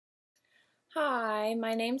Hi,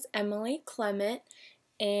 my name's Emily Clement,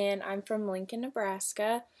 and I'm from Lincoln,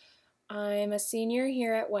 Nebraska. I'm a senior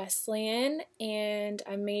here at Wesleyan, and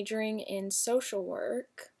I'm majoring in social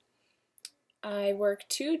work. I work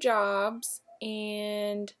two jobs,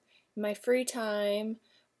 and in my free time,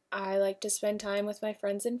 I like to spend time with my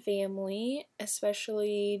friends and family,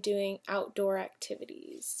 especially doing outdoor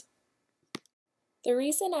activities. The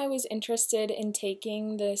reason I was interested in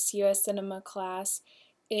taking this US Cinema class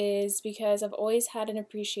is because I've always had an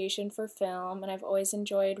appreciation for film and I've always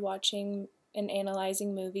enjoyed watching and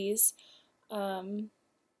analyzing movies. Um,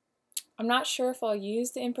 I'm not sure if I'll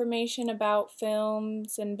use the information about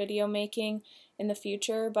films and video making in the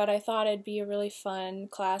future, but I thought it'd be a really fun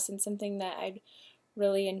class and something that I'd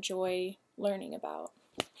really enjoy learning about.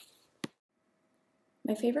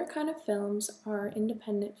 My favorite kind of films are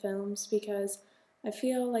independent films because I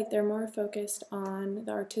feel like they're more focused on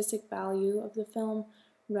the artistic value of the film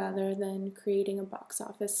rather than creating a box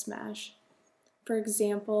office smash. For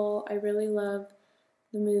example, I really love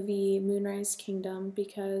the movie Moonrise Kingdom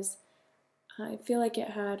because I feel like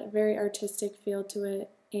it had a very artistic feel to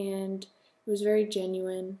it and it was very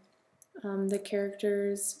genuine. The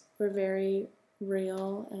characters were very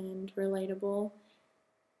real and relatable,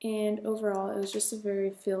 and overall, it was just a very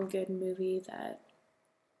feel-good movie that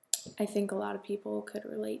I think a lot of people could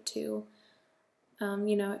relate to.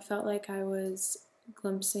 It felt like I was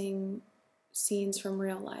glimpsing scenes from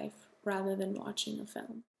real life rather than watching a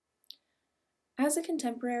film. As a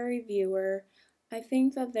contemporary viewer, I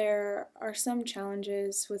think that there are some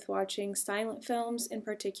challenges with watching silent films in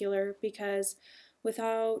particular because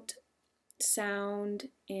without sound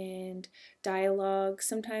and dialogue,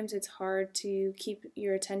 sometimes it's hard to keep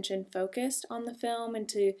your attention focused on the film and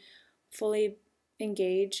to fully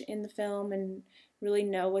engage in the film and really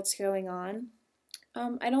know what's going on.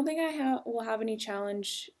 I don't think will have any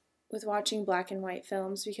challenge with watching black and white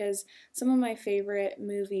films because some of my favorite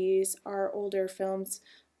movies are older films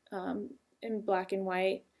in black and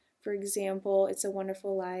white. For example, It's a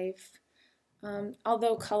Wonderful Life.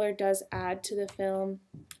 Although color does add to the film,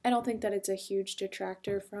 I don't think that it's a huge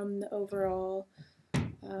detractor from the overall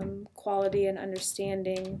quality and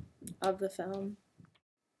understanding of the film.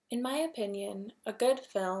 In my opinion, a good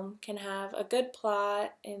film can have a good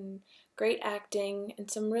plot and great acting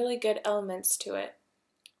and some really good elements to it.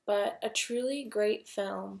 But a truly great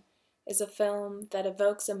film is a film that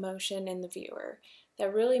evokes emotion in the viewer,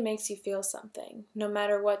 that really makes you feel something, no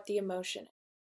matter what the emotion is.